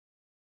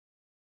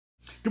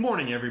Good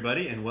morning,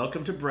 everybody, and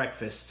welcome to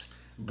Breakfast.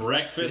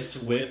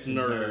 Breakfast with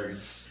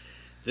Nerds.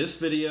 This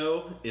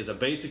video is a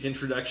basic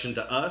introduction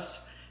to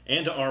us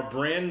and to our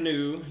brand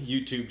new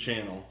YouTube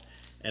channel.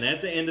 And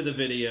at the end of the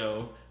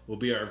video will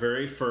be our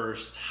very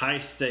first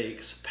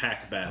high-stakes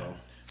pack battle.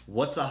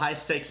 What's a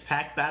high-stakes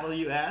pack battle,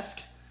 you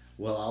ask?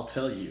 Well, I'll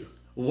tell you.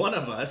 One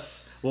of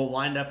us will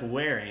wind up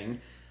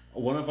wearing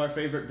one of our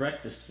favorite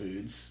breakfast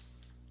foods.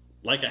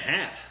 Like a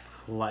hat.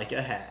 Like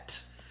a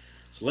hat.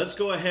 So let's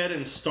go ahead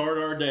and start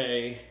our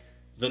day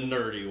the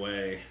nerdy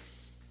way.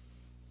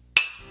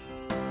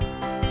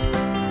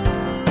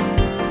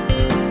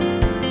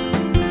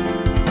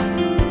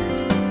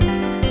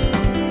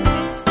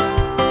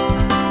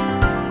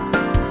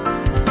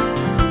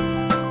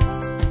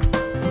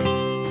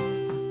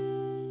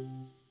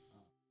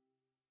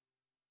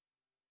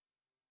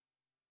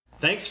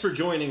 Thanks for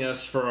joining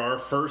us for our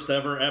first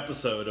ever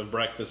episode of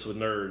Breakfast with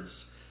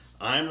Nerds.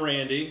 I'm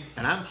Randy.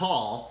 And I'm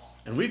Paul.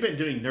 And we've been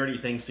doing nerdy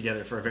things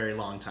together for a very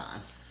long time.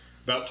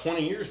 About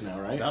 20 years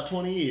now, right? About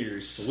 20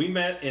 years. We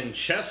met in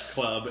chess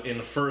club in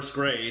first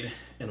grade,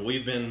 and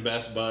we've been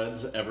best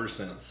buds ever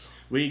since.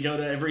 We go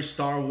to every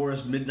Star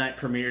Wars midnight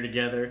premiere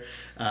together.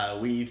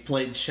 We've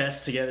played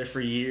chess together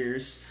for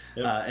years.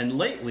 Yep. And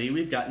lately,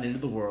 we've gotten into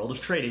the world of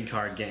trading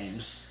card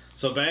games.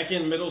 So back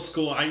in middle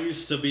school, I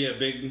used to be a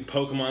big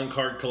Pokemon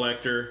card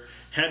collector.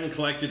 Hadn't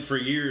collected for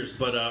years,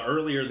 but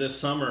earlier this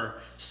summer,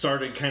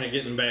 started kind of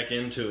getting back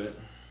into it.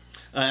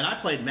 And I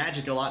played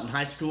Magic a lot in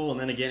high school and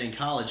then again in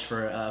college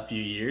for a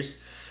few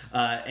years.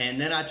 And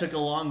then I took a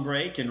long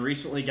break and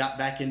recently got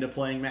back into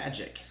playing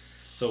Magic.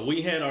 So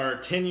we had our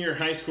 10-year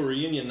high school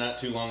reunion not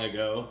too long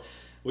ago.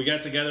 We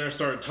got together and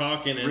started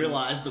talking. And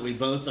realized that we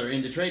both are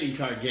into trading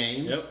card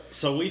games. Yep.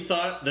 So we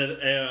thought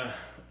that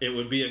it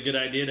would be a good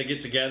idea to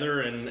get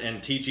together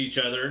and teach each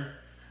other.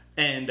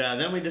 And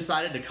then we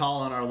decided to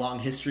call on our long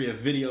history of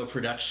video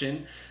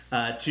production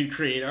to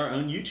create our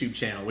own YouTube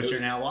channel, which you're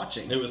now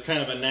watching. It was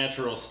kind of a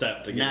natural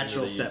step to get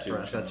Natural into the step YouTube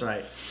for us, channel. that's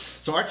right.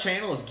 So our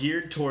channel is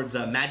geared towards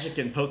Magic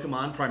and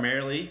Pokemon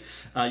primarily.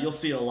 You'll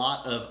see a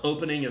lot of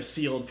opening of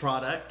sealed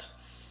product.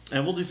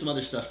 And we'll do some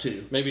other stuff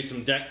too. Maybe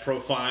some deck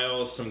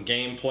profiles, some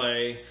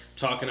gameplay,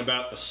 talking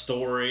about the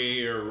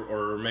story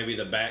or maybe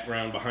the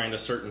background behind a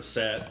certain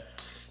set.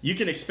 You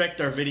can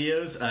expect our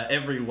videos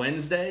every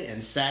Wednesday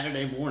and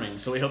Saturday morning,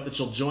 so we hope that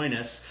you'll join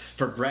us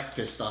for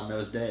breakfast on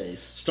those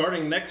days.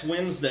 Starting next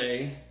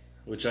Wednesday,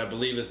 which I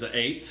believe is the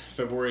 8th,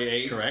 February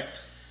 8th.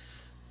 Correct.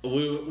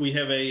 We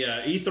have a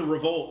Aether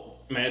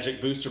Revolt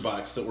Magic booster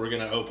box that we're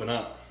going to open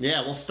up.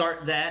 Yeah, we'll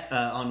start that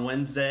on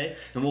Wednesday,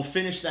 and we'll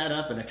finish that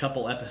up in a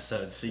couple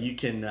episodes, so you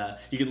can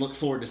look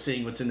forward to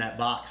seeing what's in that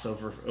box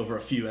over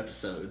a few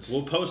episodes.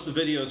 We'll post the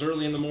videos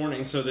early in the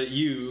morning so that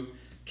you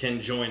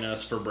can join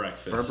us for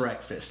breakfast. For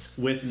breakfast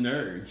with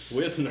nerds.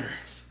 With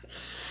nerds.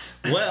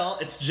 Well,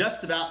 it's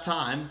just about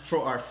time for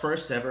our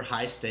first ever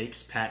high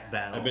stakes pack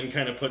battle. I've been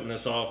kind of putting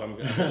this off. I'm a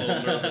little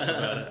nervous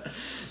about it.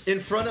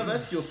 In front of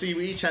us, you'll see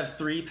we each have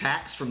 3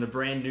 packs from the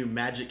brand new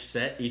Magic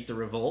set, Aether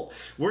Revolt.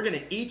 We're going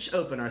to each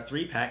open our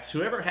 3 packs.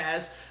 Whoever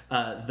has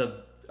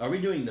Are we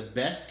doing the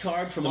best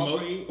card from all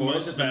 3? Or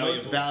is it the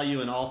most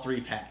value in all 3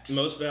 packs?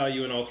 Most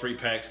value in all 3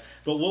 packs.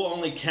 But we'll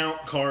only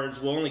count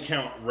cards. We'll only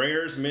count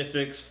rares,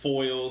 mythics,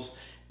 foils,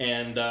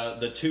 and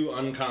the 2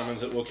 uncommons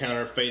that we'll count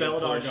are Fatal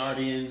Push. Felidar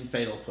Guardian,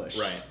 Fatal Push.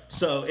 Right.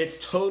 So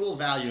it's total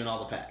value in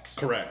all the packs.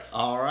 Correct.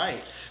 All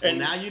right. And And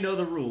now you know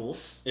the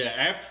rules.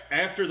 Yeah,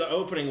 after the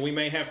opening, we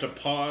may have to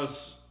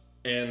pause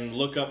and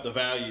look up the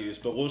values,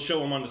 but we'll show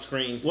them on the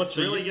screen. What's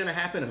really going to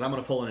happen is I'm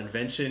going to pull an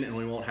invention, and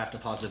we won't have to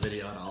pause the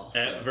video at all.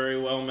 That very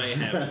well may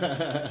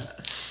happen.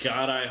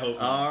 God, I hope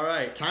not. All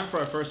right, time for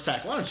our first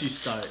pack. Why don't you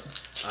start?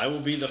 I will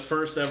be the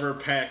first ever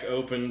pack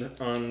opened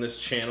on this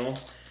channel,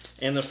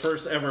 and the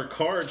first ever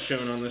card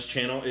shown on this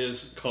channel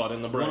is Caught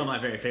in the Brace. One of my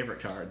very favorite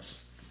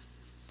cards.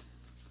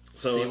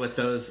 So, see what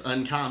those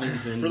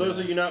uncommons and for those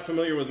of you not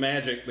familiar with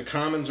Magic, the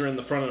commons are in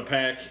the front of the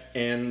pack,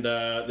 and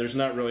there's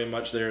not really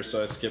much there,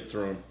 so I skipped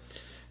through them.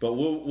 But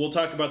we'll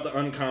talk about the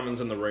uncommons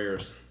and the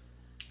rares.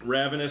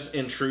 Ravenous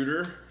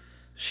Intruder,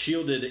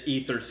 Shielded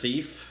Aether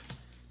Thief,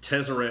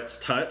 Tezzeret's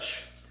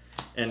Touch,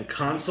 and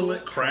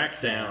Consulate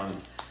Crackdown.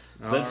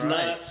 So that's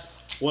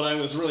not what I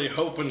was really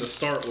hoping to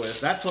start with.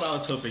 That's what I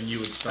was hoping you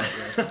would start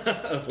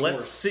with.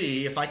 Let's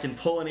see if I can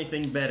pull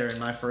anything better in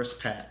my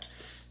first pack.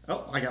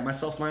 Oh, I got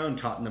myself my own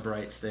Caught in the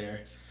Brights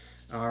there.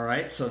 All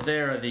right, so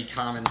there are the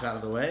commons out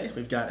of the way.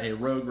 We've got a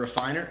Rogue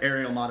Refiner,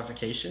 Aerial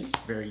Modification,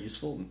 very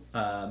useful,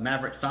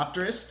 Maverick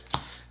Thopterist,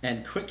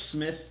 and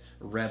Quicksmith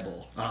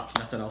Rebel. Oh,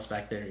 nothing else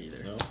back there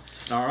either. No.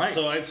 All right.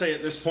 So I'd say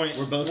at this point,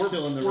 we're both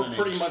still in the running.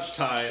 We're pretty much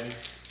tied.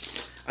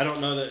 I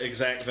don't know the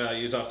exact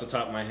values off the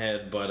top of my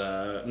head,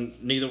 but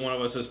neither one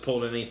of us has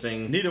pulled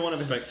anything. Neither one of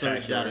us has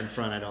spectacular. surged out in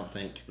front, I don't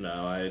think.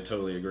 No, I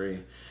totally agree.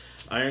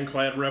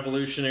 Ironclad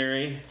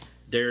Revolutionary,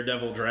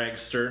 Daredevil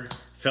Dragster,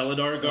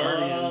 Felidar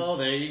Guardian. Oh,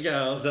 there you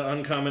go. The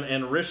uncommon,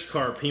 and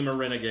Rishkar Pima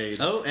Renegade.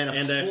 Oh,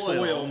 and a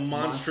foil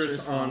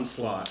Monstrous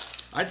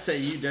Onslaught. I'd say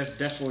you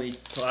definitely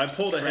So I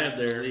pulled ahead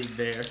there. league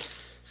there.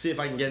 see if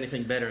I can get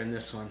anything better in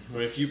this one.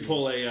 If you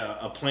pull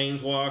a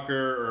Planeswalker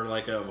or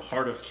like a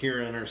Heart of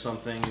Kiran or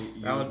something,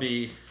 that would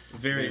be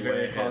very,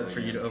 very hard for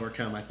you to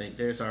overcome, I think.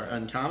 There's our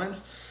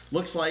uncommons.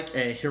 Looks like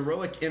a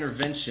Heroic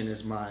Intervention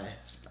is my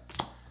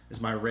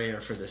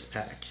rare for this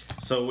pack.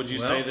 So would you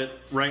say that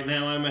right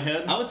now I'm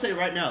ahead? I would say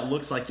right now it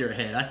looks like you're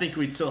ahead. I think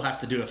we'd still have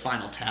to do a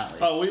final tally.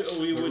 Oh,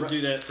 we would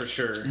do that for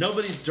sure.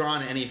 Nobody's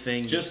drawn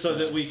anything. Just so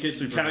that we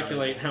could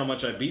calculate how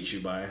much I beat you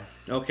by.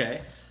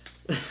 Okay.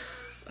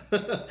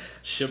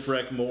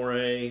 Shipwreck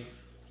Moray.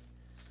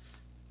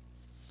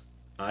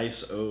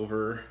 Ice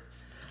Over.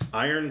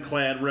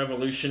 Ironclad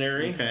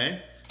Revolutionary.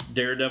 Okay.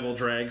 Daredevil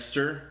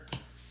Dragster.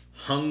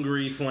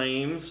 Hungry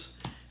Flames.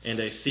 And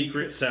a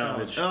Secret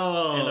Salvage.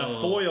 Oh. And a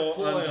foil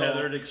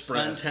Untethered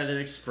Express. Untethered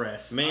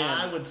Express. Man,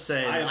 I would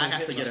say that I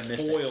have to get a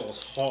mythic.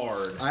 Foils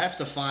hard. I have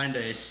to find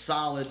a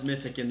solid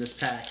mythic in this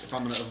pack if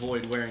I'm going to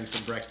avoid wearing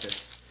some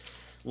breakfast.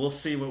 We'll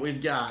see what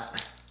we've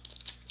got.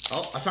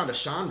 Oh, I found a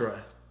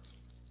Chandra.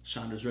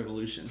 Chandra's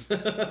Revolution.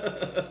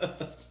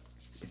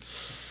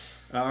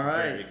 All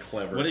right. Very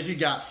clever. What have you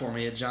got for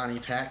me, a Johnny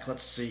pack?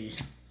 Let's see.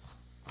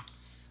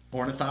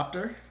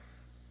 Ornithopter.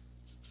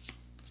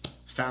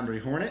 Foundry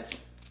Hornet.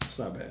 It's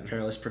not bad.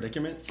 Perilous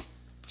Predicament.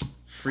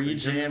 Free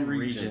Jam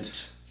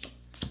Regent.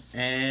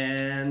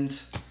 And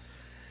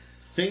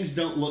things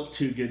don't look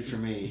too good for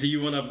me. Do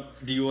you want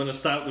to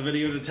stop the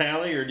video to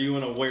tally, or do you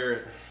want to wear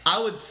it?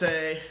 I would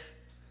say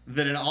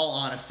that in all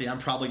honesty, I'm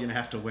probably going to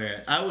have to wear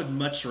it. I would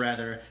much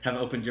rather have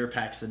opened your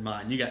packs than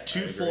mine. You got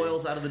 2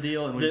 foils out of the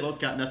deal, and we both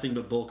got nothing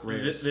but bulk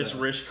rares. This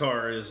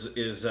Rishkar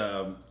is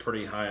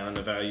pretty high on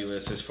the value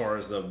list as far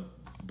as the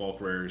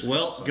bulk rares.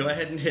 Well, so go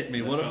ahead and hit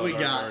me. What have we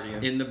got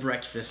in the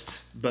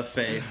breakfast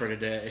buffet for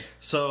today?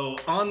 So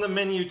on the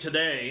menu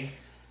today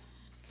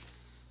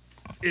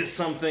is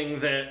something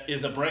that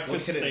is a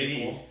breakfast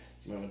staple.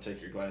 You want to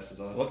take your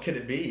glasses off? What could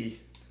it be?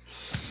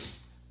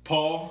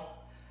 Paul,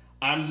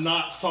 I'm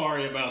not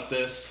sorry about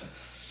this.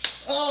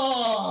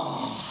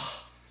 Oh!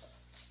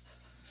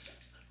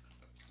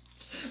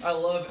 I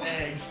love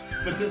eggs,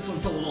 but this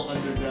one's a little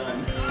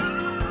underdone.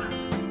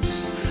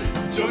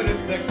 Join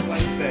us next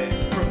Wednesday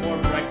for more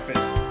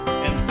breakfast.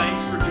 And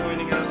thanks for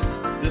joining us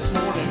this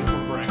morning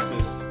for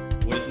Breakfast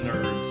with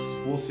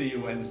Nerds. We'll see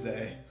you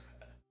Wednesday.